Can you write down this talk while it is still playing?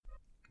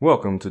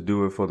Welcome to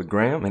Do It for the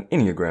Gram, an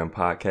Enneagram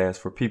podcast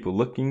for people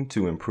looking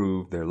to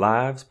improve their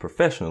lives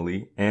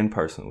professionally and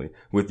personally,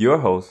 with your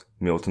host,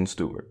 Milton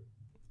Stewart.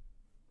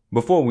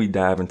 Before we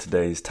dive into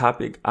today's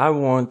topic, I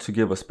want to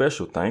give a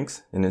special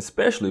thanks, and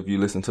especially if you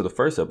listen to the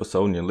first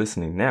episode and you're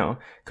listening now,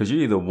 because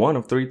you're either one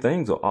of three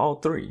things or all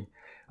three.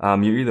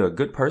 You're either a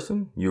good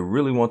person, you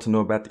really want to know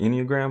about the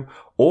Enneagram,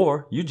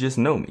 or you just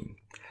know me.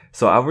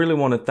 So I really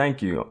want to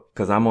thank you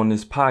because I'm on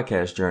this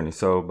podcast journey.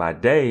 So by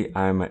day,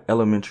 I'm an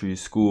elementary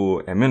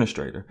school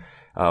administrator,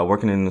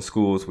 working in the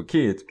schools with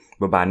kids.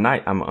 But by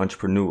night, I'm an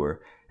entrepreneur.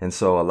 And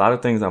so a lot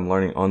of things I'm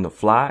learning on the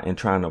fly and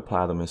trying to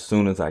apply them as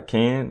soon as I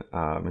can,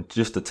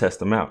 just to test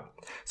them out.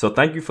 So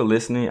thank you for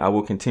listening. I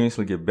will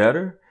continuously get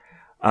better.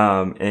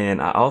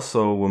 And I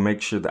also will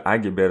make sure that I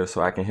get better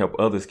so I can help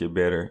others get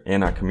better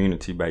in our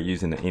community by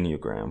using the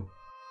Enneagram.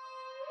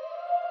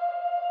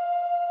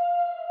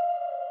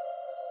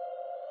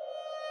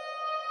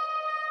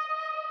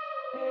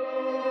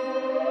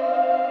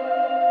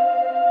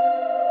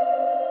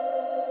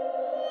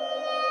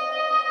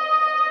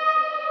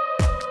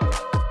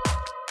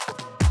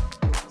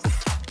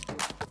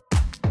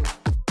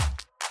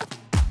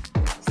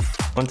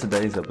 On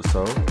today's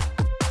episode,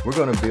 we're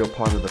going to build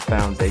part of the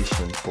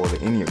foundation for the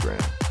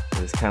Enneagram.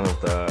 It's kind of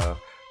the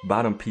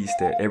bottom piece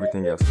that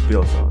everything else is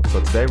built on.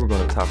 So today we're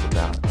going to talk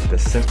about the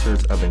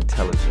centers of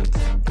intelligence.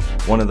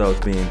 One of those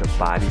being the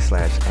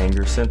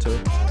body/anger center,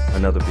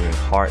 another being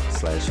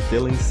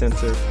heart/feeling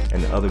center,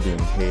 and the other being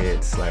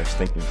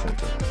head/thinking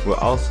center. We'll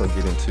also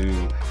get into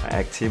an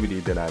activity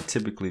that I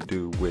typically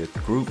do with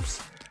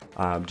groups,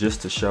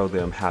 just to show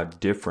them how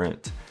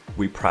different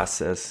we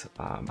process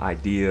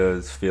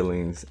ideas,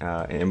 feelings,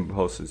 and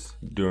impulses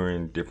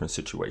during different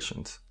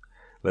situations.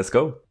 Let's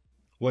go.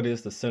 What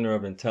is the center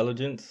of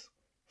intelligence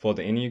for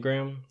the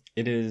Enneagram?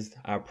 It is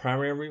our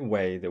primary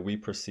way that we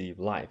perceive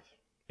life.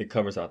 It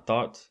covers our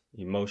thoughts,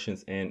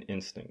 emotions, and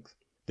instincts.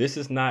 This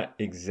is not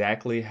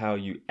exactly how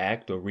you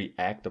act or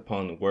react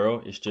upon the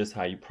world. It's just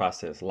how you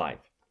process life.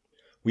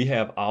 We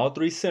have all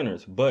three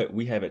centers, but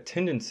we have a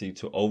tendency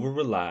to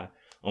over-rely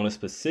on a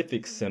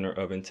specific center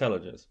of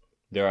intelligence.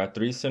 There are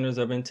three centers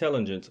of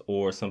intelligence,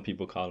 or some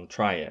people call them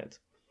triads,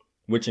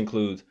 which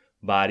includes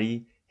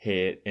body,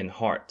 head, and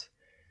heart.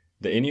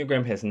 The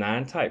Enneagram has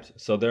 9 types,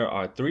 so there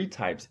are 3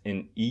 types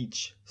in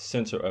each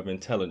center of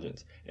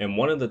intelligence. And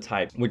one of the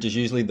types, which is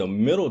usually the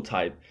middle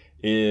type,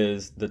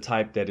 is the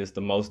type that is the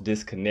most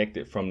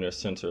disconnected from their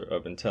center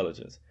of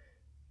intelligence.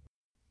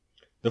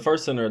 The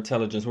first center of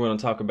intelligence we're going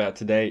to talk about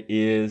today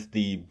is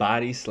the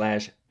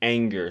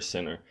body/anger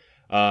center.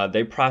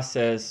 They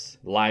process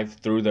life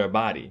through their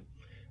body.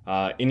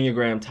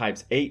 Enneagram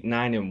types 8,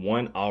 9, and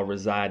 1 all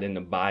reside in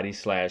the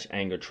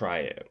body/anger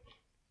triad.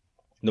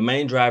 The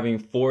main driving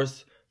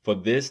force for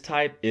this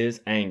type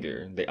is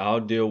anger. They all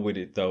deal with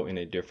it, though, in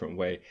a different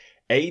way.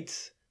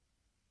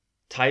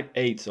 Type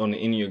 8s on the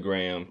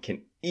Enneagram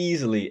can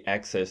easily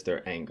access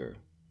their anger.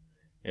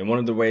 And one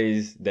of the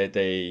ways that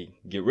they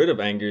get rid of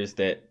anger is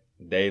that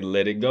they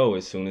let it go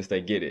as soon as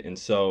they get it. And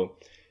so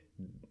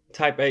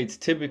Type 8s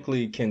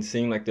typically can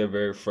seem like they're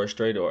very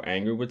frustrated or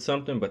angry with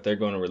something, but they're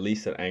going to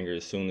release that anger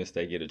as soon as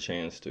they get a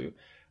chance to,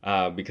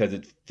 because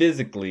it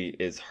physically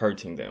is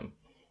hurting them.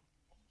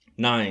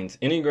 9s,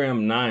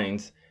 Enneagram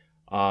 9s,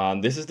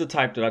 this is the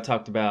type that I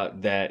talked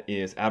about that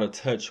is out of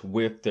touch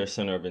with their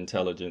center of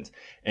intelligence.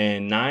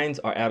 And 9s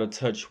are out of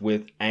touch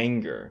with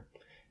anger.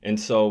 And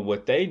so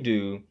what they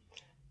do,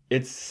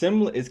 it's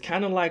similar, it's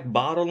kind of like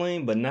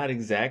bottling, but not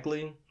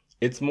exactly.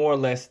 It's more or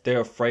less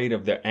they're afraid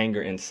of their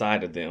anger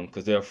inside of them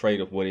because they're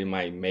afraid of what it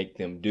might make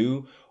them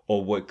do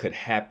or what could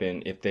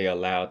happen if they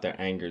allowed their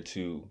anger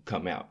to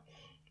come out.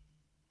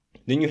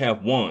 Then you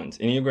have 1s.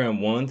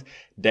 Enneagram 1s,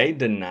 they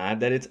deny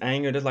that it's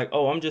anger. They're like,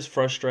 oh, I'm just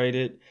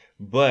frustrated.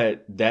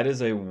 But that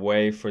is a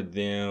way for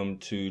them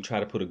to try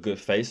to put a good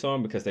face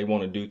on because they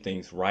want to do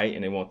things right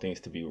and they want things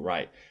to be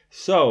right.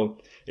 So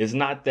it's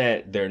not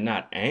that they're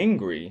not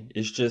angry.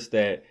 It's just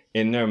that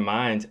in their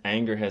minds,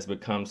 anger has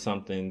become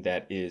something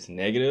that is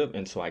negative.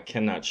 And so I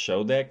cannot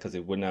show that because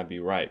it would not be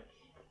right.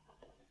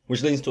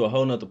 Which leads to a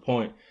whole nother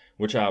point,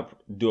 which I'll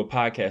do a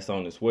podcast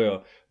on as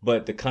well.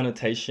 But the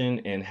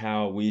connotation and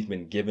how we've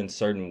been given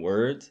certain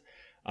words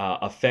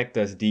affect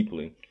us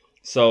deeply.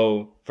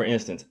 So, for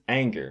instance,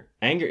 anger.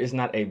 Anger is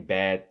not a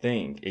bad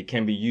thing. It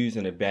can be used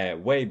in a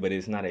bad way, but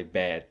it's not a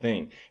bad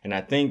thing. And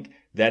I think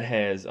that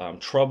has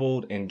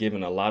troubled and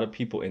given a lot of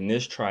people in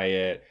this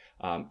triad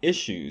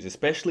issues,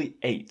 especially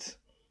 8s,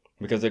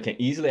 because they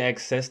can easily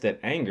access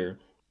that anger.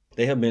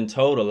 They have been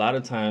told a lot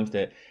of times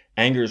that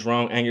anger is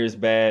wrong, anger is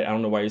bad, I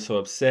don't know why you're so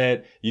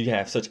upset, you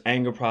have such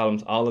anger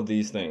problems, all of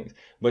these things.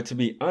 But to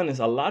be honest,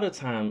 a lot of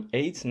times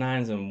 8s,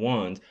 9s, and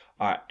 1s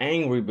are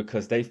angry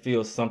because they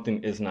feel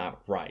something is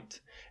not right.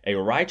 A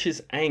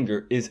righteous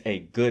anger is a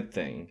good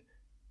thing.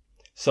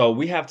 So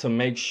we have to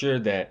make sure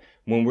that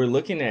when we're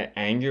looking at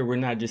anger, we're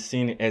not just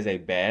seeing it as a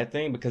bad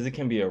thing, because it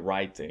can be a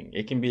right thing.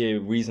 It can be a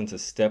reason to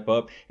step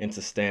up and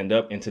to stand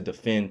up and to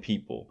defend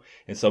people.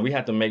 And so we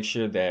have to make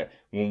sure that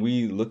when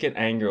we look at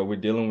anger, or we're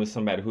dealing with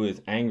somebody who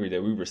is angry,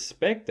 that we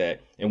respect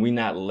that and we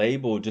not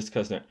label just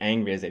because they're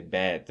angry as a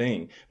bad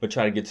thing, but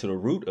try to get to the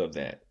root of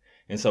that.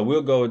 And so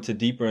we'll go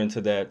deeper into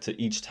that, to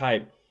each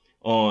type,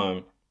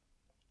 on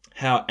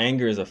how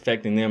anger is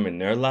affecting them in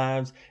their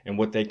lives and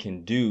what they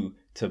can do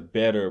to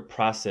better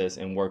process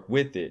and work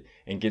with it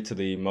and get to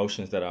the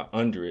emotions that are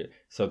under it,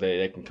 so that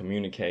they can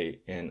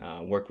communicate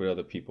and work with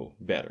other people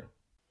better.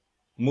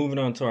 Moving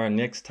on to our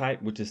next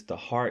type, which is the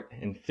heart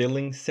and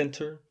feeling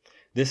center.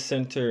 This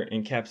center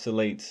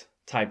encapsulates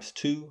types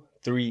 2,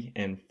 3,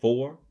 and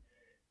 4.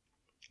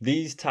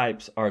 These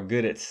types are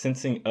good at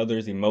sensing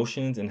others'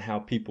 emotions and how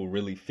people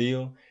really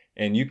feel.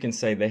 And you can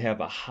say they have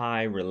a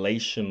high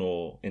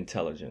relational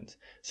intelligence.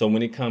 So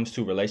when it comes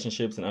to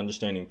relationships and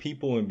understanding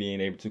people and being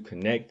able to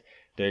connect,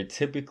 they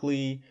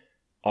typically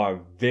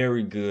are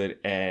very good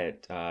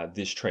at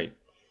this trait.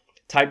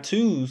 Type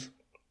 2s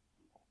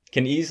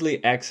can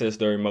easily access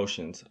their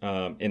emotions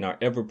and are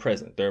ever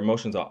present. Their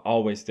emotions are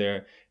always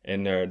there,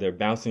 and they're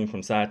bouncing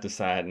from side to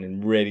side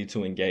and ready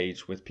to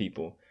engage with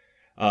people.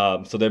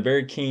 So they're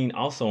very keen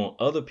also on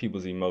other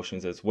people's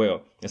emotions as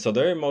well. And so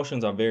their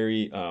emotions are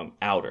very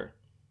outer.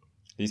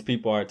 These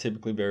people are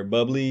typically very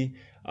bubbly,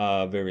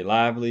 very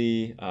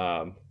lively,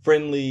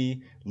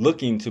 friendly,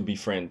 looking to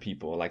befriend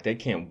people. Like, they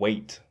can't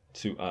wait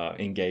to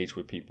engage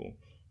with people.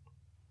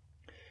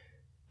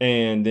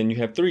 And then you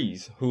have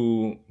 3s,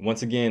 who,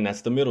 once again,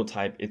 that's the middle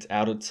type. It's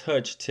out of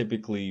touch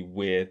typically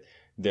with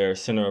their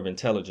center of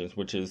intelligence,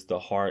 which is the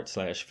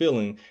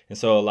heart/feeling. And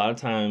so a lot of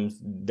times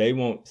they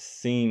won't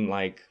seem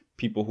like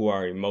people who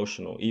are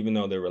emotional, even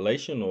though their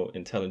relational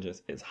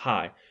intelligence is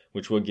high,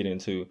 which we'll get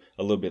into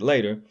a little bit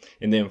later.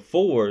 And then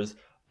 4s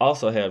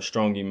also have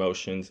strong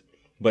emotions,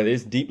 but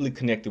it's deeply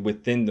connected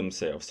within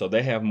themselves. So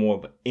they have more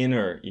of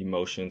inner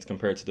emotions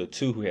compared to the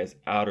 2 who has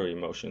outer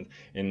emotions,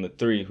 and the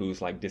 3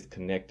 who's like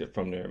disconnected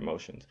from their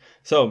emotions.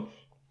 So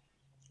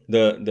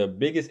the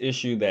biggest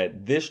issue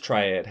that this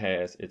triad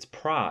has, it's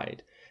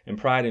pride, and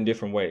pride in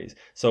different ways.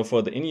 So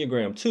for the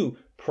Enneagram 2,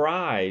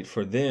 pride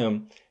for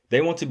them, they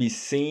want to be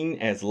seen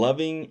as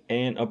loving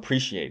and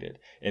appreciated.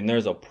 And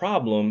there's a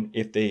problem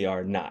if they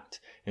are not.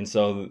 And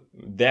so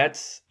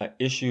that's an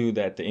issue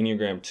that the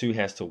Enneagram 2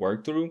 has to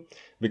work through,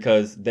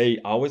 because they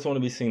always want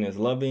to be seen as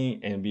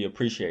loving and be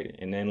appreciated.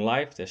 And in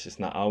life, that's just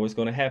not always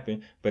going to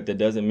happen, but that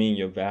doesn't mean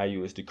your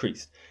value is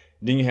decreased.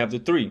 Then you have the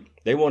 3.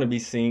 They want to be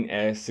seen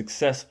as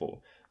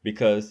successful,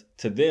 because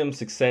to them,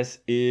 success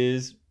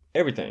is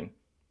everything.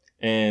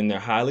 And they're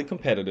highly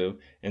competitive.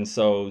 And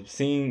so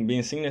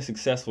being seen as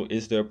successful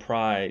is their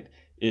pride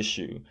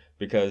issue,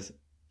 because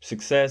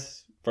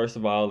success, first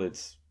of all,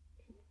 it's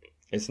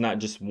not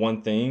just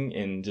one thing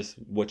and just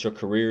what your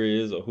career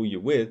is or who you're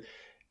with.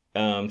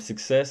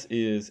 Success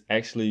is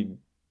actually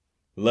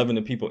loving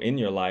the people in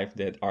your life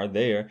that are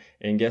there.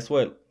 And guess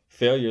what?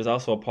 Failure is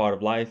also a part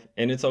of life,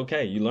 and it's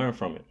okay. You learn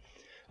from it.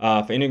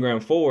 For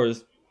Enneagram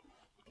 4s,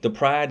 the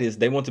pride is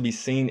they want to be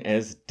seen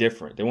as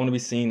different. They want to be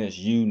seen as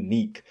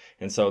unique.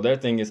 And so their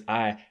thing is,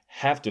 I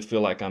have to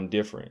feel like I'm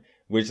different,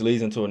 which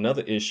leads into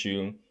another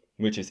issue,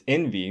 which is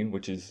envy,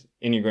 which is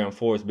Enneagram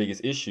 4's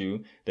biggest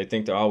issue. They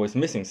think they're always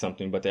missing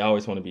something, but they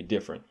always want to be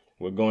different.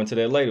 We'll go into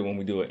that later when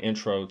we do an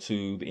intro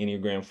to the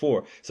Enneagram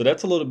 4. So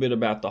that's a little bit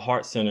about the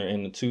heart center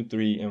and the 2,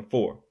 3, and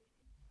 4.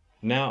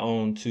 Now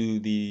on to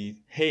the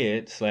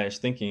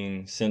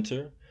head/thinking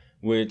center,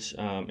 which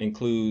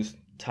includes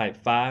type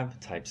 5,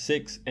 type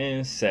 6,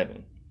 and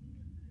 7.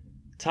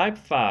 Type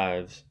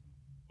 5s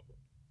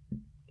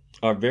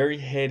are very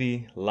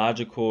heady,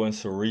 logical, and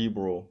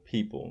cerebral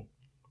people.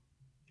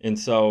 And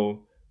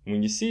so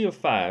when you see a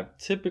 5,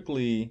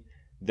 typically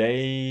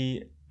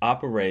they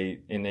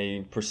operate and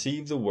they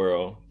perceive the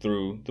world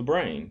through the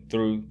brain,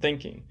 through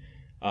thinking.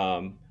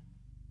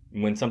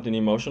 When something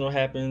emotional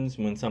happens,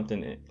 when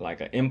something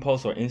like an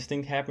impulse or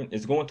instinct happens,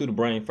 it's going through the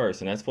brain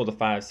first. And that's for the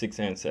 5, 6,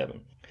 and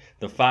 7.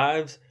 The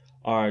 5s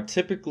are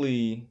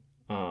typically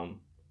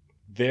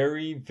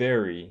very,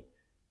 very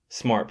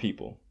smart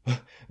people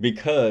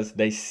because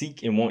they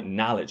seek and want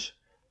knowledge.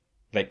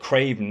 They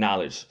crave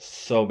knowledge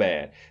so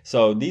bad.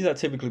 So these are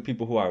typically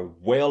people who are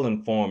well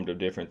informed of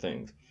different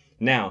things.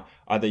 Now,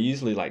 are they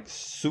usually like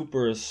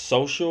super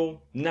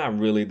social? Not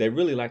really. They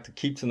really like to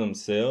keep to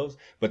themselves,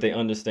 but they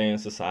understand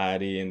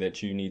society and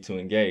that you need to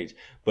engage.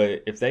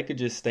 But if they could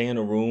just stay in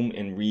a room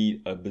and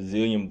read a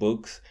bazillion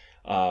books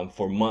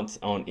for months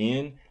on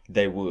end,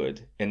 they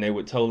would. And they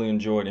would totally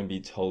enjoy it and be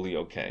totally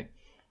okay.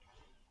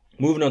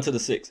 Moving on to the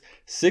 6.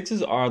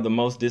 6s are the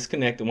most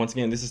disconnected. Once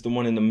again, this is the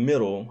one in the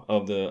middle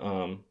of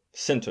the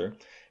center.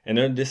 And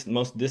they're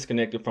most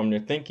disconnected from their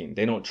thinking.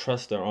 They don't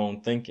trust their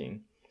own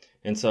thinking.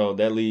 And so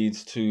that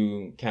leads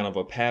to kind of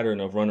a pattern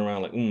of running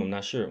around like, I'm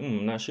not sure.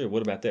 I'm not sure.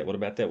 What about that? What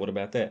about that? What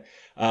about that?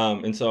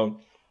 And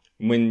so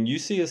when you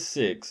see a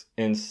 6,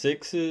 and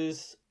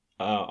 6s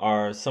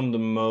are some of the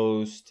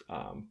most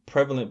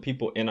prevalent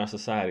people in our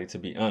society, to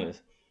be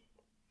honest,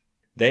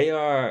 they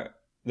are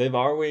they've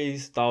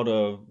always thought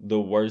of the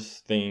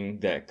worst thing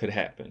that could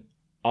happen,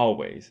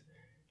 always.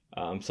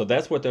 So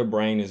that's what their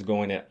brain is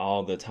going at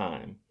all the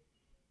time.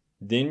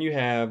 Then you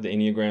have the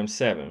Enneagram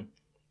 7,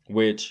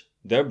 which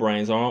their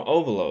brains are on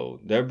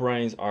overload. Their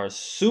brains are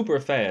super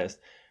fast.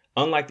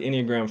 Unlike the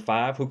Enneagram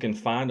 5, who can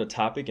find a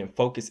topic and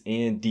focus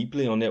in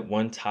deeply on that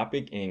one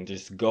topic and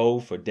just go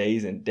for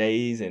days and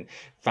days and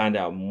find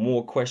out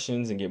more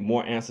questions and get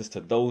more answers to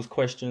those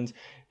questions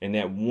in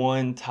that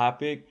one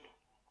topic.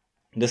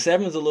 The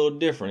 7's a little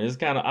different. It's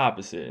kind of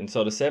opposite. And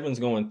so the 7's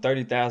going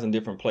 30,000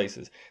 different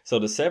places. So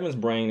the 7's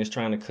brain is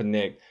trying to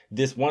connect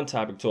this one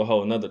topic to a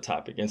whole another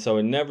topic. And so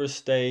it never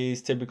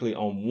stays typically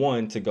on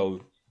one to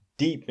go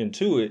deep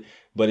into it,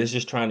 but it's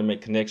just trying to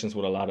make connections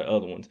with a lot of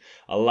other ones.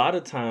 A lot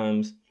of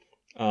times,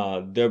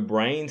 their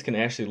brains can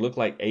actually look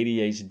like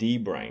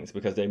ADHD brains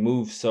because they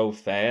move so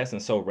fast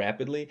and so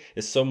rapidly.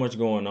 It's so much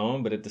going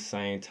on, but at the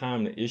same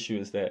time, the issue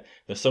is that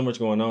there's so much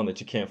going on that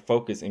you can't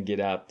focus and get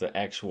out the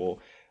actual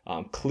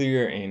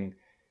clear and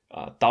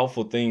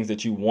thoughtful things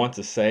that you want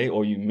to say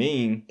or you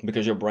mean,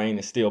 because your brain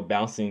is still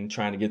bouncing,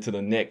 trying to get to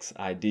the next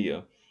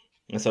idea.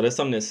 And so that's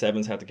something that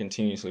 7s have to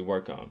continuously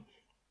work on.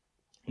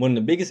 One of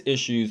the biggest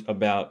issues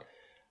about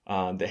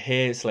the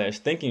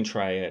head/thinking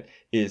triad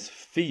is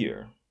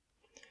fear.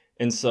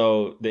 And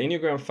so the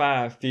Enneagram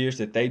 5 fears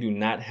that they do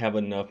not have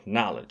enough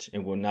knowledge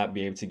and will not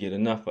be able to get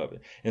enough of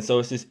it. And so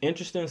it's this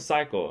interesting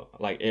cycle,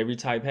 like every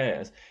type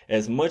has.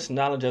 As much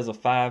knowledge as a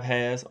 5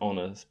 has on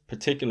a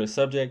particular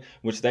subject,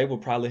 which they will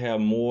probably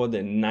have more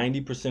than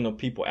 90% of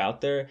people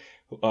out there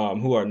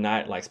who are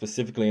not like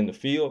specifically in the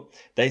field,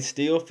 they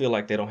still feel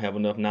like they don't have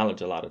enough knowledge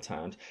a lot of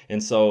times.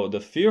 And so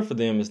the fear for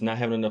them is not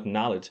having enough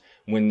knowledge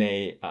when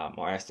they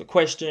are asked a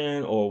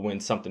question or when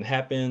something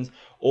happens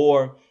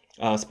or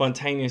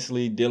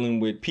spontaneously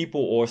dealing with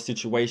people or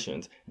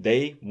situations.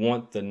 They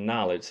want the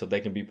knowledge so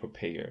they can be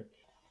prepared.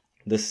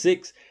 The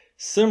 6,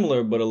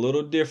 similar but a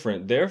little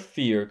different. Their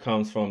fear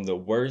comes from the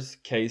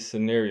worst case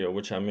scenario,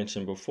 which I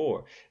mentioned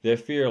before. Their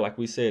fear, like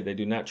we said, they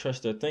do not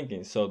trust their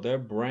thinking. So their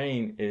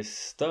brain is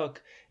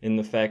stuck in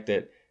the fact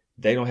that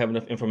they don't have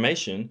enough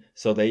information,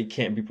 so they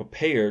can't be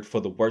prepared for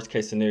the worst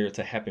case scenario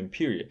to happen,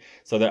 period.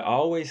 So they're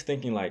always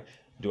thinking like,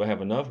 do I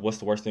have enough? What's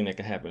the worst thing that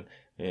can happen?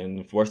 And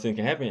if the worst thing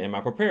can happen, am I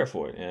prepared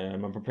for it?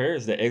 Am I prepared?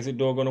 Is the exit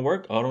door going to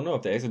work? I don't know.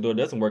 If the exit door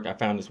doesn't work, I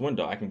found this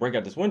window. I can break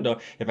out this window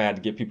if I had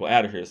to get people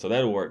out of here. So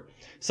that'll work.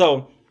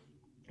 So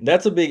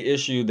that's a big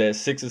issue that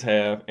 6s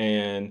have,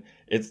 and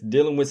it's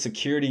dealing with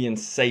security and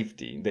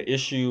safety. The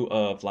issue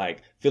of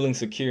like feeling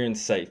secure and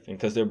safe, and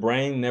because their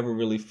brain never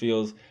really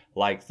feels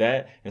like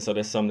that. And so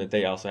that's something that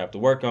they also have to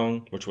work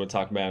on, which we'll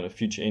talk about in a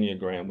future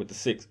Enneagram with the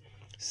 6.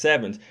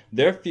 7s,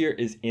 their fear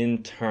is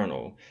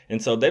internal.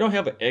 And so they don't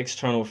have an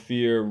external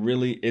fear,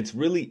 really. It's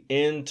really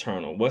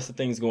internal. What's the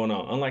things going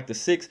on? Unlike the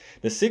 6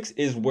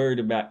 is worried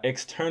about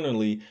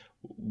externally,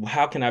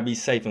 how can I be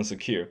safe and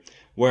secure?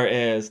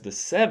 Whereas the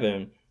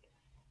 7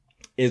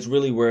 is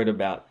really worried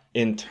about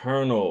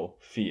internal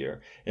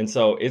fear. And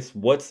so it's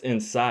what's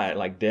inside,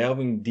 like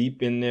delving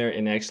deep in there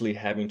and actually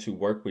having to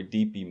work with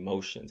deep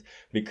emotions,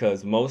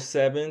 because most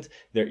 7s,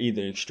 they're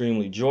either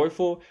extremely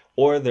joyful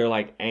or they're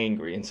like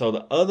angry. And so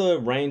the other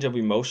range of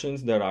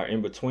emotions that are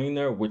in between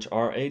there, which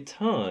are a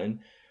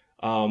ton,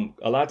 a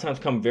lot of times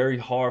come very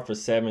hard for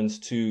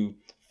 7s to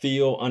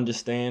feel,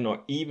 understand,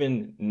 or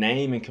even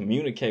name and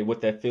communicate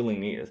what that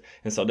feeling is.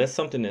 And so that's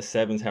something that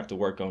 7s have to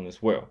work on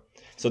as well.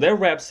 So that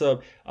wraps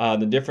up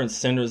the different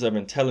centers of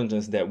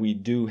intelligence that we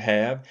do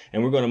have.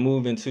 And we're going to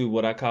move into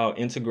what I call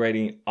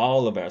integrating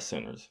all of our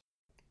centers.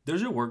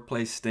 Does your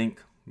workplace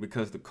stink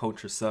because the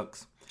culture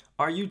sucks?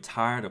 Are you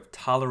tired of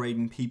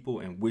tolerating people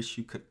and wish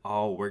you could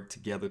all work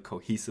together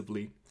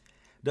cohesively?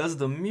 Does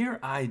the mere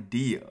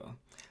idea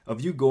of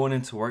you going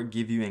into work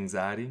give you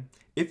anxiety?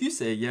 If you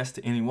say yes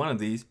to any one of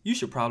these, you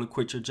should probably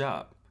quit your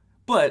job.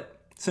 But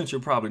since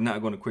you're probably not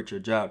going to quit your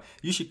job,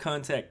 you should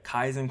contact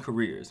Kaizen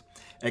Careers.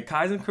 At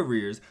Kaizen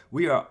Careers,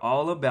 we are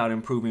all about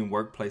improving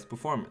workplace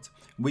performance.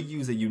 We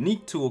use a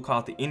unique tool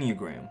called the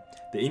Enneagram.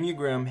 The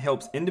Enneagram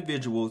helps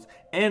individuals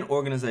and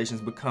organizations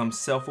become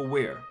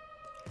self-aware.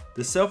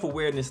 The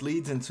self-awareness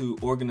leads into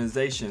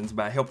organizations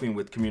by helping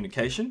with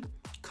communication,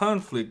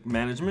 conflict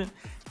management,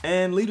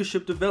 and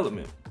leadership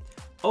development,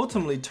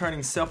 ultimately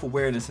turning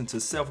self-awareness into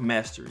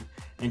self-mastery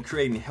and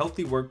creating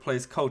healthy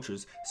workplace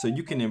cultures so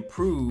you can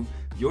improve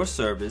your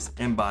service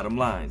and bottom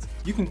lines.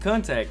 You can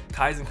contact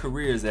Kaizen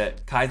Careers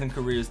at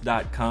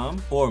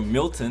kaizencareers.com or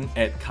Milton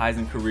at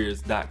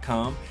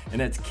kaizencareers.com,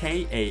 and that's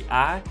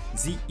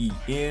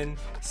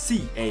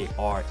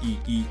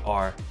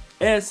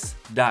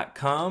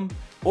KAIZENCAREERS.com,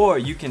 or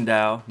you can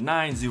dial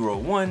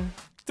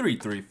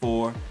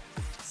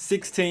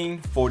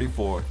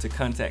 901-334-1644 to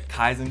contact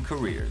Kaizen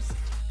Careers.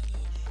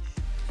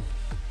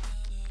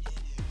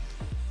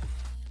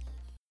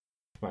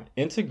 Right.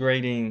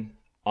 Integrating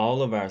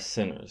all of our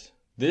centers.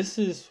 This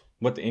is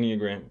what the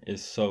Enneagram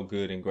is so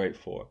good and great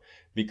for.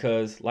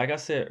 Because, like I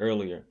said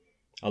earlier,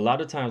 a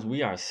lot of times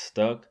we are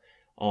stuck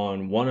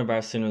on one of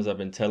our centers of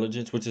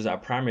intelligence, which is our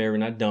primary,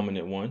 not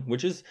dominant one,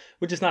 which is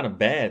not a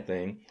bad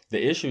thing.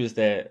 The issue is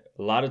that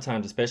a lot of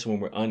times, especially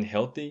when we're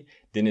unhealthy,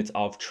 then it's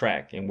off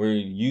track and we're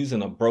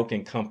using a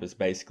broken compass,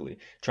 basically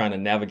trying to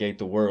navigate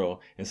the world.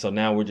 And so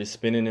now we're just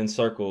spinning in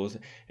circles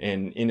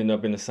and ending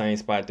up in the same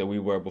spot that we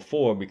were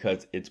before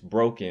because it's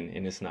broken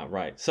and it's not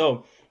right.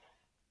 So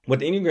what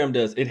the Enneagram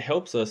does, it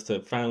helps us to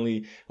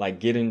finally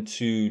get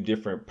into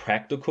different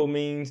practical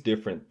means,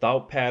 different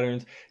thought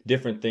patterns,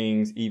 different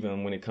things,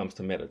 even when it comes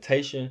to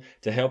meditation,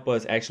 to help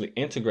us actually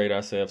integrate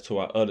ourselves to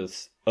our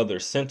other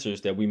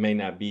centers that we may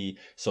not be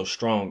so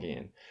strong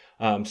in.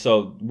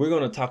 So we're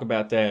going to talk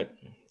about that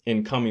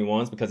in coming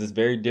ones because it's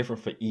very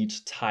different for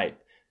each type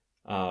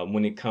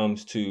when it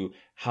comes to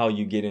how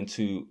you get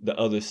into the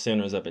other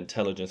centers of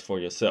intelligence for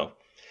yourself.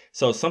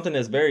 So something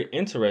that's very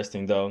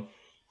interesting, though,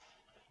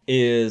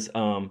 is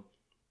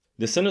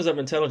the centers of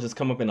intelligence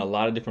come up in a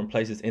lot of different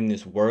places in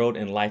this world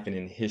and life and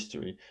in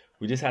history.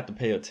 We just have to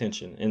pay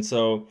attention. And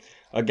so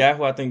a guy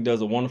who I think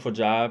does a wonderful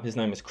job, his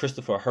name is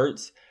Christopher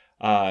Hertz.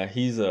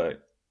 He's a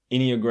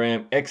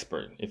Enneagram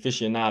expert,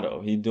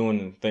 aficionado. He's doing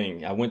the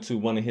thing. I went to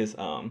one of his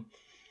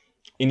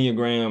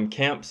Enneagram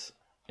camps,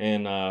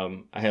 and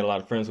I had a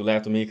lot of friends who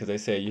laughed at me because they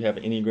said, "You have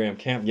an Enneagram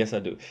camp?" Yes, I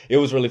do. It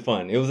was really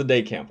fun. It was a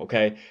day camp,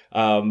 okay?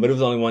 But it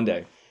was only one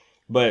day.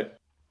 But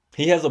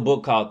he has a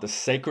book called The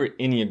Sacred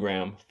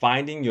Enneagram,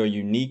 Finding Your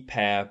Unique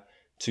Path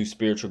to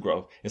Spiritual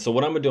Growth. And so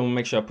what I'm going to do, I'm going to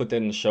make sure I put that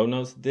in the show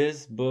notes.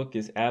 This book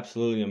is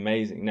absolutely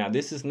amazing. Now,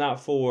 this is not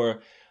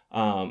for,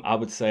 I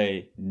would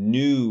say,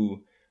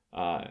 new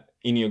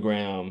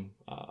Enneagram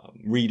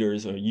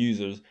readers or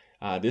users.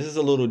 This is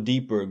a little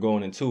deeper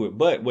going into it.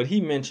 But what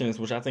he mentions,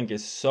 which I think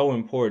is so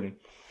important,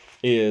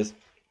 is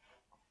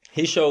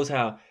he shows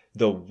how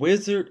the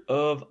Wizard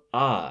of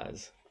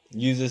Oz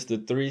uses the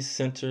 3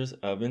 centers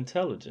of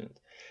intelligence.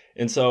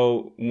 And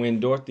so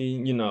when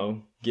Dorothy,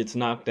 gets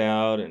knocked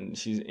out and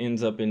she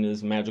ends up in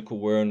this magical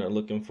world and they're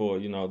looking for,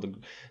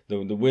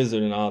 the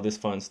wizard and all this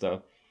fun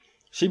stuff,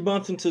 she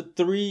bumps into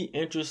 3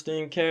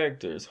 interesting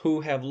characters who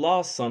have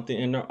lost something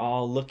and they're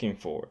all looking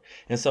for it.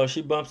 And so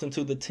she bumps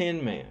into the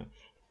Tin Man.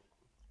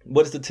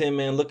 What is the Tin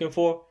Man looking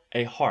for?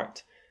 A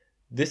heart.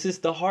 This is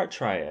the heart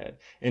triad.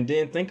 And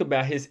then think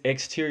about his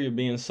exterior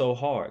being so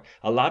hard.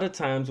 A lot of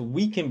times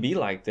we can be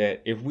like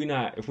that if we're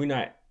not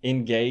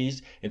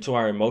engaged into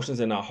our emotions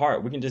and our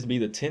heart. We can just be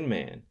the Tin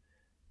Man.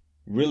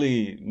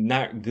 Really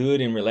not good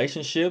in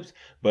relationships,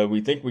 but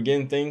we think we're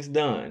getting things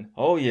done.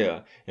 Oh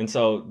yeah. And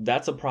so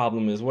that's a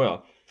problem as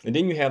well. And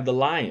then you have the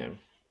Lion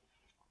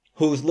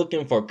who's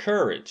looking for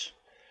courage.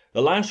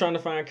 The lion's trying to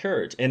find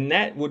courage. And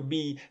that would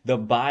be the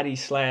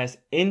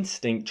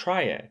body/instinct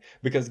triad.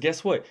 Because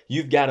guess what?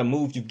 You've got to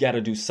move. You've got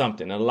to do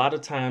something. And a lot of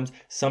times,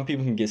 some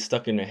people can get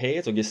stuck in their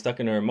heads or get stuck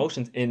in their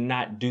emotions and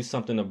not do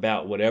something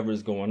about whatever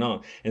is going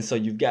on. And so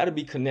you've got to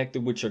be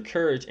connected with your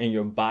courage and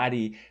your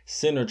body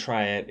center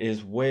triad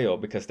as well.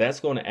 Because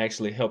that's going to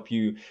actually help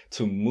you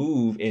to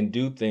move and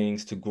do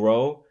things to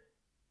grow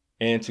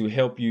and to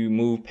help you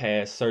move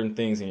past certain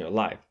things in your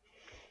life.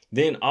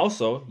 Then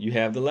also, you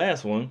have the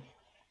last one,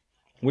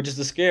 which is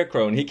the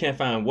Scarecrow, and he can't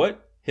find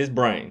what? His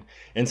brain.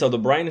 And so the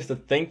brain is the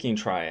thinking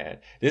triad.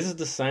 This is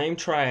the same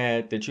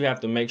triad that you have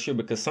to make sure,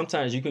 because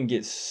sometimes you can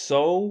get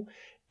so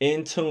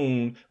in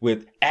tune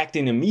with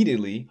acting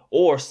immediately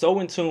or so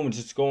in tune with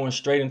just going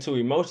straight into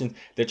emotions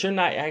that you're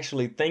not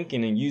actually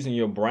thinking and using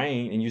your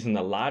brain and using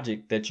the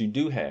logic that you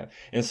do have.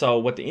 And so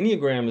what the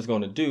Enneagram is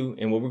going to do,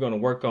 and what we're going to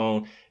work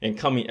on in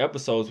coming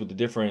episodes with the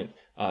different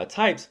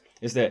types,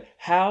 is that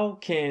how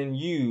can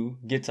you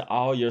get to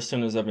all your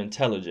centers of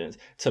intelligence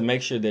to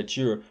make sure that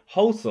you're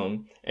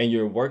wholesome and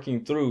you're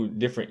working through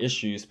different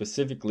issues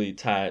specifically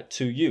tied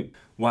to you.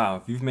 Wow,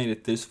 if you've made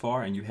it this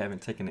far and you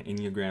haven't taken an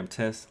Enneagram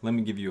test, let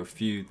me give you a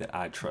few that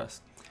I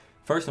trust.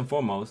 First and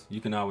foremost, you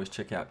can always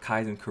check out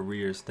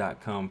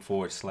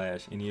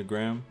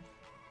kaizencareers.com/Enneagram.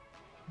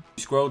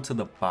 You scroll to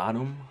the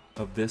bottom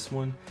of this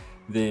one,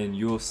 then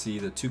you'll see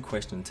the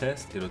 2-question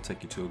test. It'll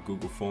take you to a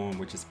Google form,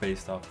 which is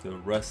based off the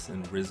Russ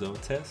and Rizzo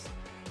test.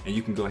 And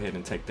you can go ahead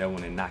and take that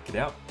one and knock it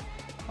out.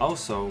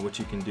 Also, what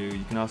you can do,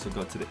 you can also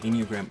go to the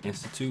Enneagram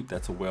Institute.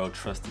 That's a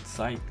well-trusted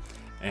site.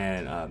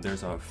 And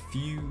there's a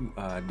few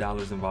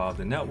dollars involved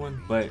in that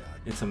one, but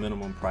it's a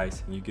minimum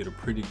price and you get a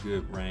pretty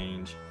good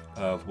range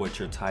of what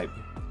your type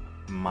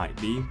might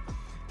be.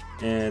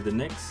 And the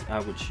next I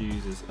would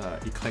choose is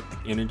Eclectic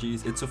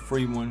Energies. It's a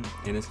free one,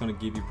 and it's going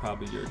to give you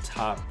probably your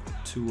top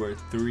 2 or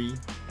 3.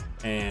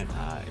 And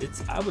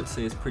I would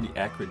say it's pretty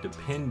accurate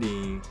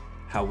depending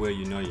how well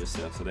you know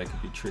yourself, so that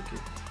could be tricky.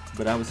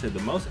 But I would say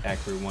the most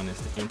accurate one is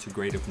the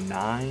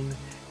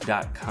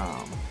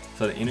integrative9.com.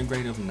 So the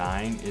Integrative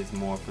 9 is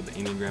more for the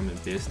Enneagram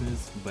and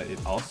business, but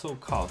it also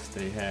costs.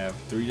 They have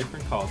 3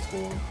 different costs for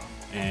them,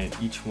 and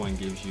each one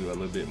gives you a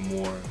little bit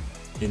more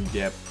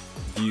in-depth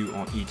view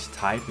on each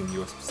type and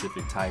your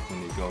specific type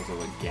when it goes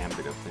over a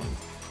gambit of things.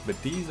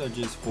 But these are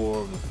just 4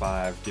 of the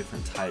 5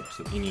 different types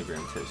of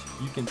Enneagram tests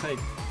you can take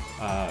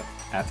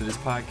after this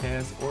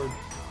podcast or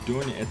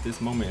during it at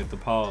this moment at the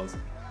pause.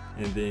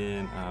 and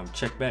then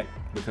check back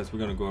because we're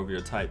going to go over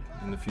your type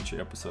in the future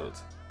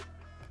episodes.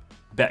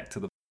 Back to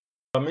the...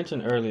 I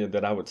mentioned earlier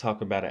that I would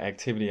talk about an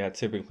activity I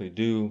typically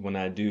do when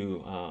I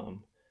do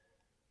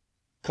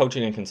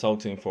coaching and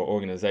consulting for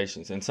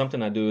organizations. And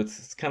something I do,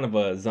 it's kind of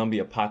a zombie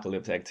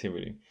apocalypse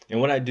activity. And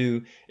what I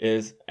do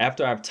is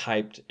after I've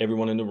typed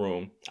everyone in the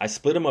room, I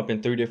split them up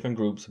in 3 different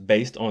groups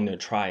based on their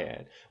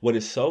triad. What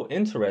is so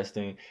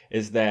interesting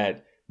is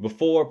that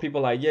before, people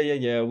are like,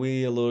 yeah,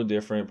 we a little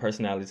different,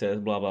 personality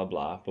test, blah, blah,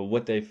 blah. But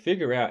what they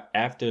figure out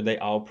after they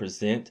all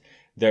present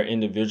their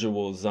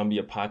individual zombie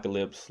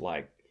apocalypse,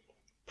 like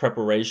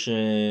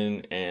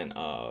preparation and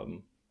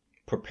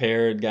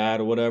prepared guide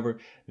or whatever,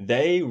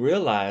 they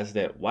realize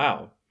that,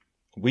 wow,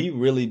 we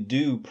really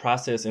do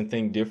process and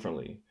think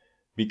differently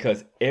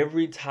because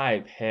every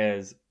type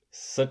has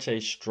such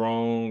a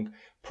strong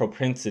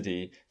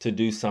propensity to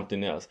do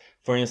something else.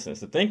 For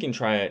instance, the thinking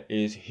triad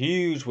is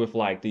huge with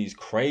like these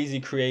crazy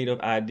creative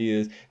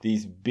ideas,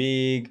 these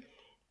big,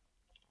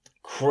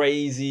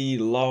 crazy,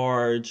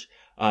 large,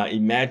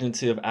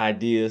 imaginative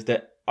ideas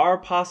that are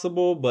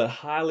possible but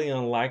highly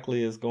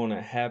unlikely is going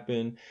to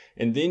happen.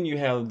 And then you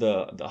have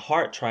the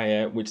heart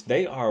triad, which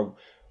they are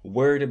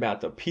worried about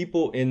the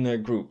people in their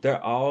group.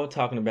 They're all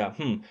talking about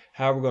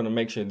how are we going to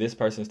make sure this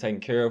person is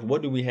taken care of?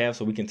 What do we have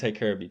so we can take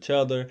care of each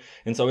other?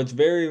 And so it's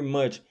very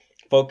much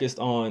focused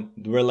on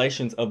the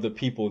relations of the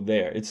people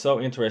there. It's so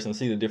interesting to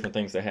see the different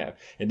things they have.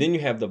 And then you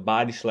have the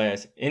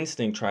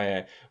body/instinct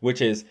triad, which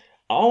is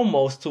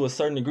almost to a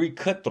certain degree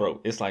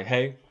cutthroat. It's like,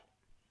 hey,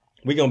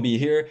 we're going to be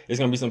here. There's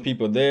going to be some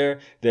people there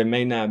that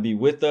may not be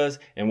with us.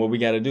 And what we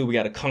got to do, we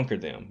got to conquer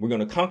them. We're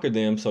going to conquer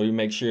them so we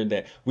make sure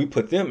that we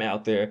put them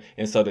out there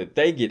and so that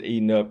they get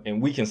eaten up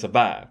and we can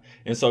survive.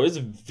 And so it's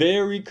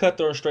very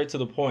cutthroat, straight to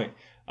the point.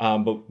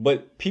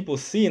 But people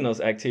see in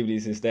those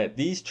activities is that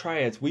these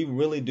triads, we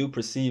really do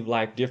perceive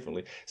life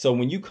differently. So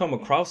when you come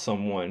across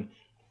someone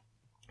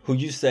who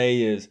you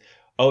say is,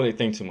 oh, they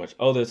think too much.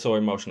 Oh, they're so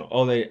emotional.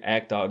 Oh, they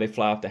act out. They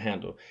fly off the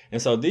handle. And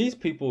so these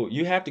people,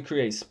 you have to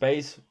create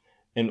space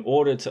in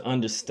order to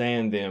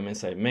understand them and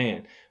say,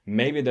 man,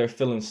 maybe they're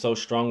feeling so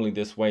strongly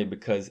this way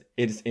because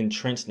it's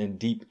entrenched and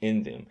deep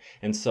in them.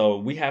 And so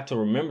we have to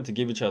remember to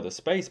give each other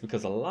space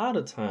because a lot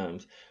of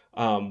times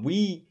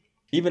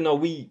even though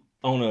we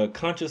on a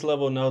conscious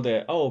level know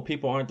that, oh,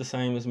 people aren't the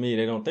same as me,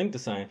 they don't think the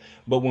same.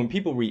 But when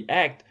people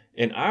react,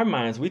 in our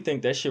minds, we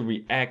think they should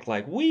react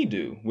like we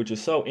do, which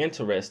is so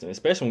interesting,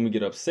 especially when we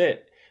get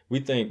upset. We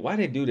think, why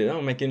they do that? That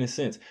don't make any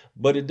sense.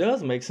 But it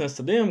does make sense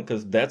to them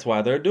because that's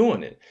why they're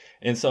doing it.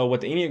 And so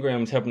what the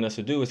Enneagram is helping us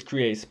to do is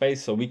create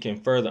space so we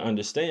can further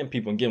understand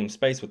people and give them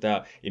space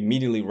without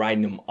immediately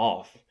writing them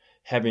off,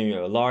 having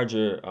a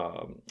larger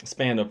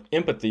span of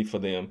empathy for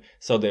them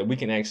so that we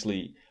can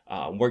actually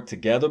work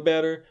together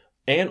better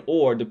and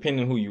or,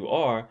 depending on who you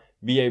are,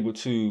 be able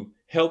to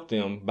help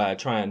them by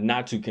trying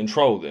not to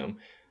control them.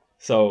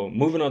 So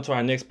moving on to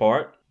our next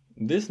part.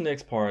 This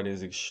next part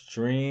is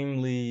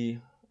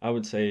extremely, I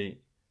would say,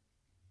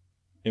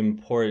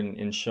 important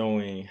in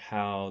showing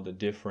how the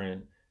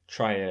different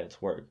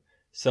triads work.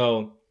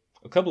 So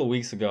a couple of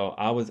weeks ago,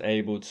 I was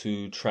able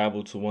to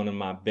travel to one of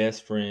my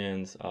best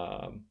friend's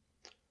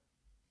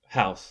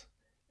house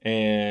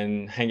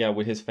and hang out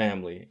with his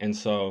family. And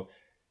so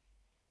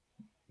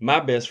my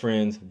best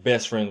friend's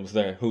best friend was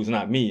there, who's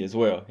not me as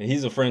well. And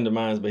he's a friend of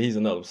mine, but he's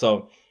another.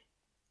 So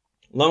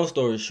long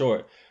story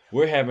short,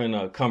 we're having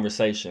a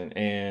conversation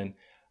and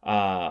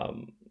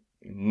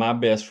my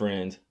best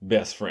friend's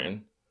best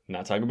friend,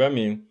 not talking about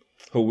me,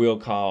 who we'll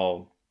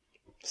call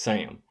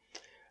Sam,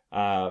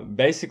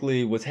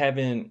 basically was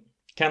having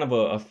kind of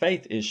a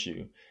faith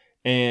issue.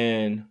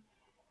 And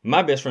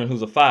my best friend,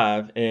 who's a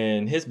 5,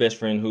 and his best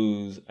friend,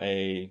 who's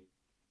a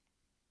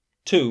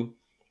 2,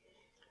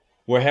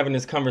 were having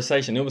this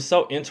conversation. It was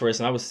so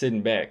interesting. I was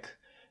sitting back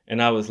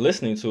and I was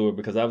listening to it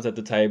because I was at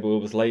the table.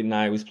 It was late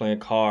night. We was playing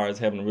cards,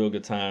 having a real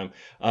good time,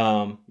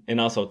 and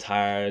also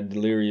tired,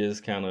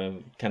 delirious kind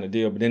of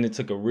deal. But then it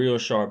took a real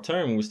sharp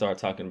turn when we started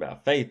talking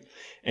about faith.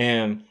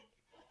 And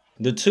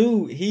the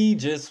 2, he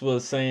just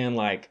was saying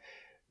like,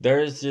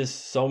 there's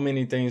just so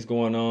many things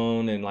going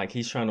on, and like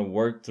he's trying to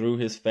work through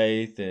his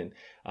faith, and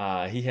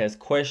he has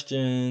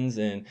questions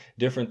and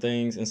different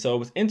things. And so it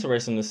was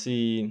interesting to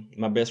see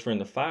my best friend,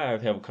 the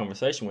 5, have a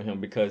conversation with him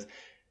because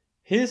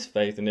his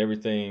faith and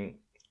everything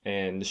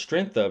and the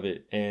strength of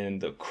it and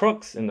the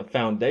crux and the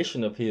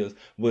foundation of his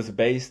was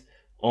based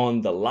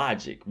on the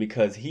logic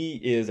because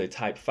he is a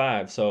type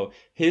 5. So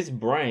his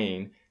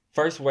brain,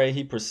 first way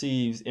he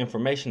perceives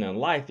information in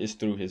life is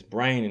through his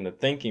brain and the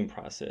thinking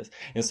process.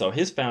 And so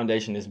his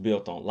foundation is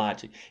built on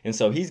logic. And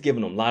so he's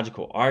giving them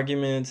logical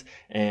arguments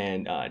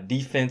and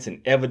defense and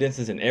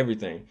evidences and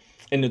everything.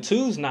 And the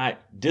 2's not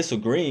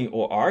disagreeing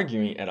or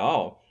arguing at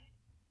all.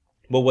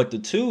 But what the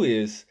 2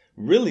 is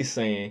really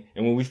saying,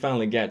 and when we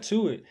finally got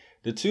to it,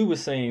 the 2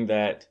 was saying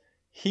that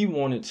he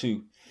wanted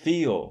to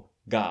feel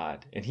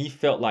God. And he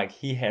felt like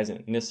he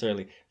hasn't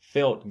necessarily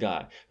felt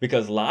God.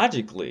 Because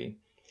logically,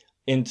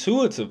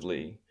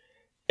 intuitively,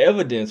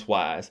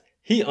 evidence-wise,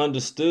 he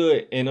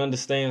understood and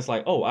understands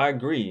like, oh, I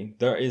agree.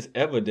 There is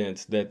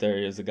evidence that there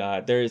is a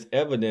God. There is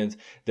evidence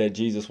that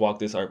Jesus walked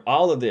this earth.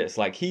 All of this,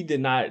 like he did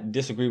not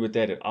disagree with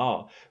that at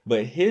all.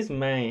 But his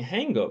main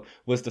hangup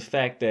was the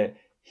fact that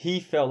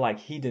he felt like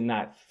he did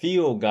not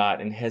feel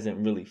God and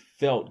hasn't really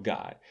felt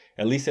God,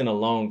 at least in a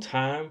long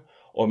time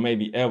or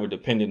maybe ever,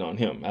 depending on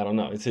him. I don't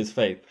know. It's his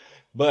faith.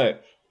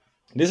 But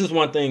this is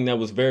one thing that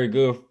was very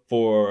good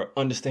for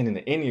understanding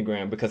the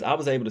Enneagram, because I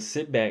was able to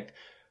sit back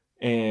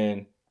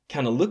and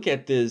kind of look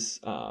at this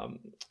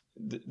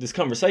this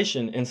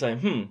conversation and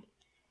say,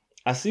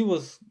 I see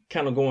what's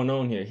kind of going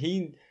on here.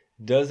 He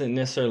doesn't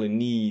necessarily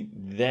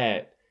need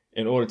that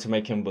in order to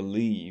make him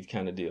believe,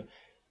 kind of deal.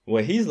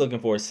 What he's looking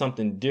for is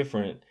something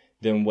different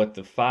than what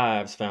the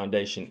 5's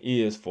foundation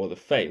is for the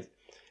faith.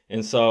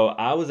 And so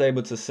I was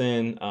able to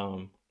send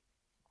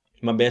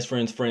my best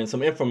friend's friend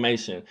some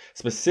information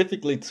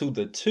specifically to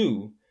the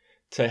 2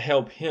 to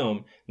help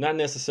him, not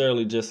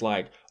necessarily just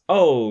like,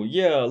 oh,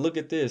 yeah, look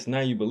at this, now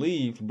you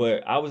believe.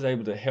 But I was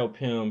able to help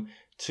him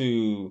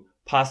to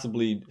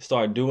possibly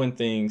start doing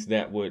things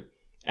that would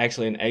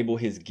actually enable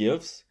his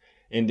gifts.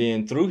 And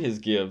then through his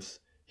gifts,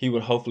 he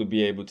would hopefully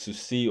be able to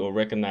see or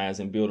recognize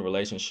and build a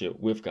relationship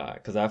with God.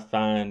 Because I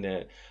find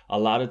that a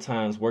lot of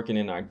times working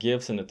in our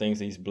gifts and the things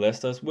that he's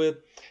blessed us with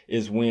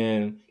is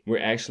when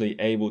we're actually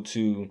able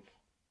to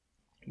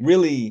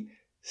really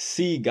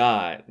see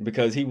God,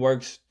 because he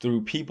works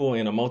through people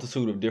in a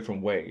multitude of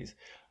different ways.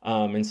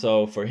 And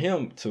so for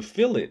him to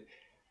feel it,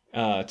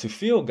 to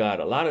feel God,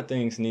 a lot of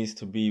things needs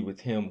to be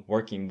with him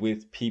working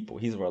with people.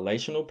 He's a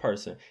relational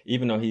person,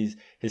 even though his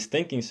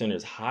thinking center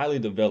is highly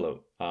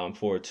developed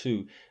for it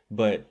too.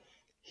 But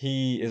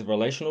he is a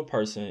relational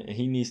person, and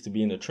he needs to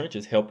be in the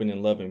trenches helping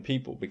and loving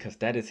people, because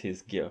that is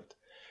his gift.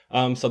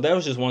 So that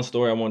was just one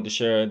story I wanted to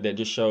share that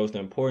just shows the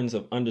importance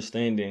of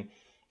understanding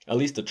at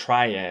least the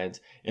triads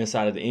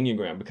inside of the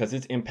Enneagram, because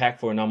it's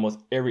impactful in almost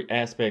every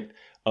aspect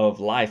of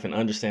life and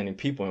understanding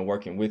people and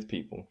working with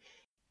people.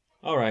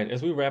 All right,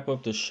 as we wrap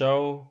up the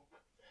show,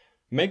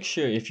 make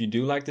sure if you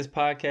do like this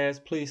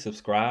podcast, please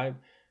subscribe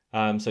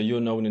so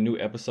you'll know when the new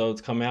episodes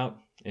come out.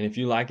 And if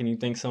you like and you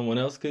think someone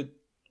else could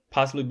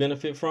possibly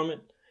benefit from it,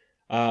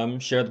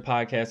 share the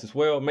podcast as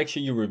well. Make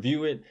sure you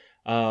review it.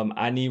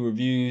 I need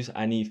reviews.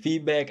 I need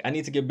feedback. I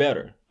need to get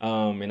better.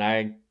 And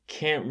I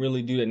can't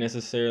really do that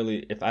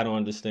necessarily if I don't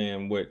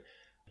understand what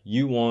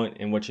you want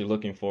and what you're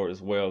looking for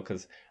as well,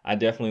 because I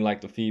definitely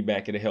like the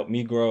feedback. It'll help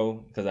me grow,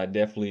 because I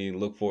definitely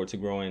look forward to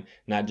growing,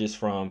 not just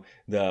from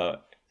the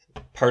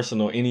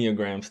personal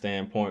Enneagram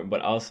standpoint,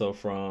 but also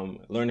from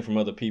learning from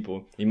other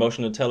people.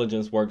 Emotional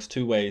intelligence works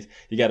 2 ways.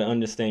 You got to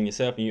understand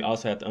yourself, and you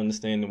also have to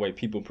understand the way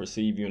people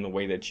perceive you and the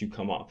way that you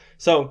come off.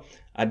 So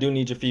I do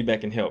need your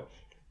feedback and help.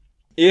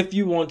 If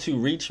you want to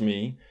reach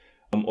me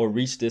or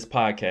reach this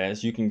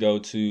podcast, you can go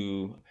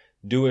to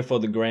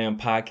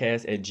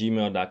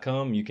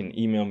doitforthegrampodcast@gmail.com. You can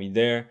email me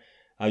there.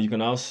 You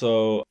can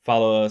also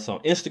follow us on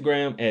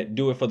Instagram at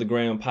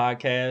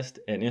doitforthegrampodcast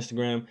at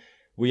Instagram.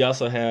 We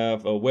also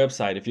have a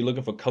website. If you're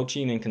looking for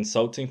coaching and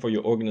consulting for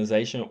your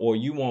organization, or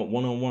you want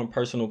one-on-one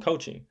personal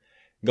coaching,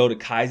 go to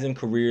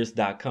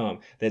kaizencareers.com.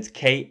 That's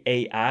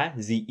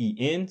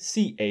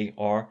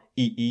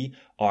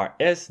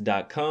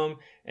KAIZENCAREERS.com.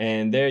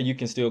 And there you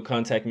can still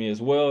contact me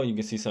as well. You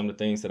can see some of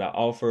the things that I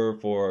offer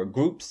for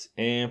groups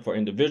and for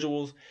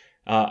individuals.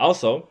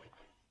 Also,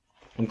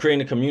 I'm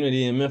creating a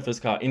community in Memphis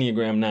called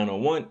Enneagram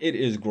 901. It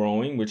is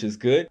growing, which is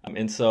good.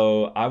 And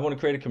so I want to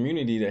create a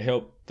community to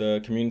help the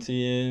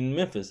community in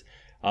Memphis.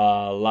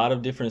 A lot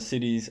of different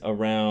cities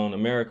around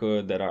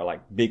America that are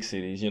like big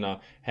cities,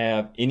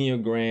 have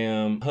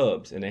Enneagram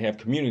hubs, and they have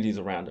communities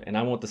around it. And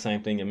I want the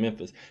same thing in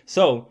Memphis.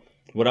 So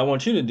what I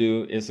want you to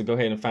do is to go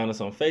ahead and find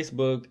us on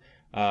Facebook.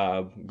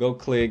 Go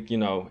click,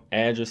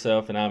 add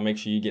yourself, and I'll make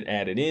sure you get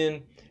added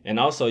in. And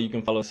also you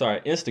can follow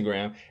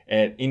Instagram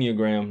at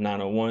Enneagram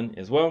 901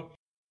 as well.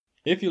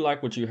 If you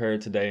like what you heard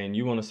today and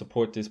you want to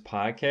support this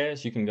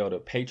podcast, you can go to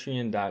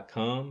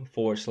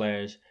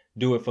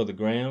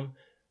patreon.com/doitforthegram.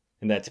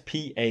 And that's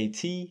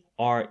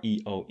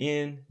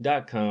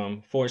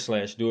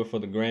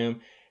patreon.com/doitforthegram.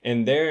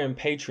 And there in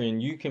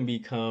Patreon, you can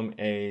become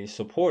a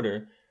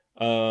supporter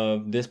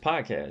of this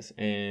podcast.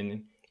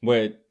 And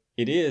what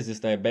it is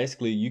that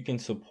basically you can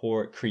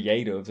support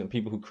creatives and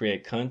people who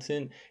create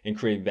content and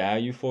create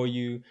value for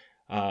you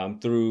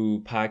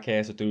through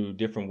podcasts or through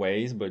different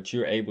ways, but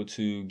you're able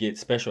to get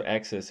special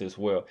access as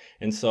well.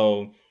 And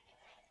so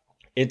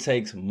it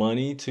takes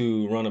money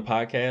to run a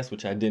podcast,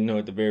 which I didn't know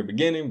at the very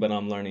beginning, but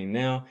I'm learning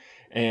now.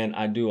 And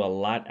I do a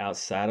lot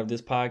outside of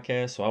this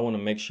podcast. So I want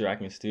to make sure I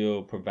can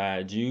still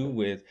provide you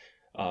with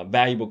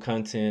valuable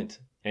content,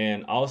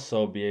 and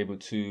also be able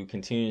to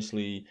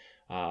continuously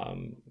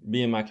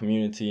be in my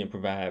community and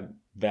provide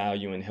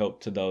value and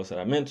help to those that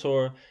I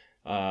mentor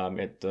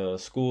at the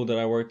school that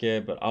I work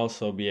at, but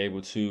also be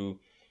able to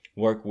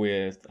work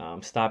with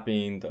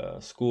stopping the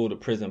school to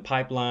prison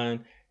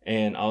pipeline,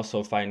 and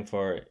also fighting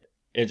for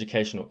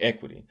educational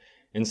equity.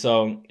 And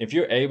so if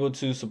you're able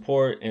to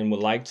support and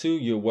would like to,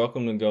 you're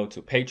welcome to go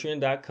to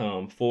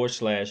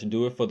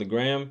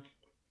patreon.com/doitforthegram.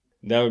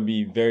 That would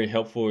be very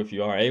helpful if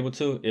you are able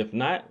to. If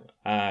not,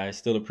 I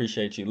still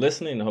appreciate you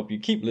listening. I hope you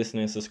keep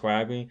listening,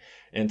 subscribing,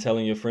 and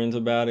telling your friends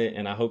about it.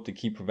 And I hope to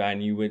keep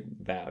providing you with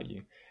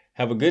value.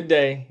 Have a good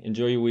day.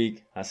 Enjoy your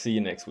week. I'll see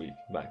you next week.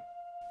 Bye.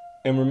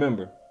 And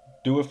remember,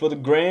 do it for the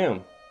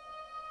gram.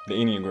 The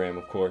Enneagram,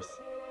 of course.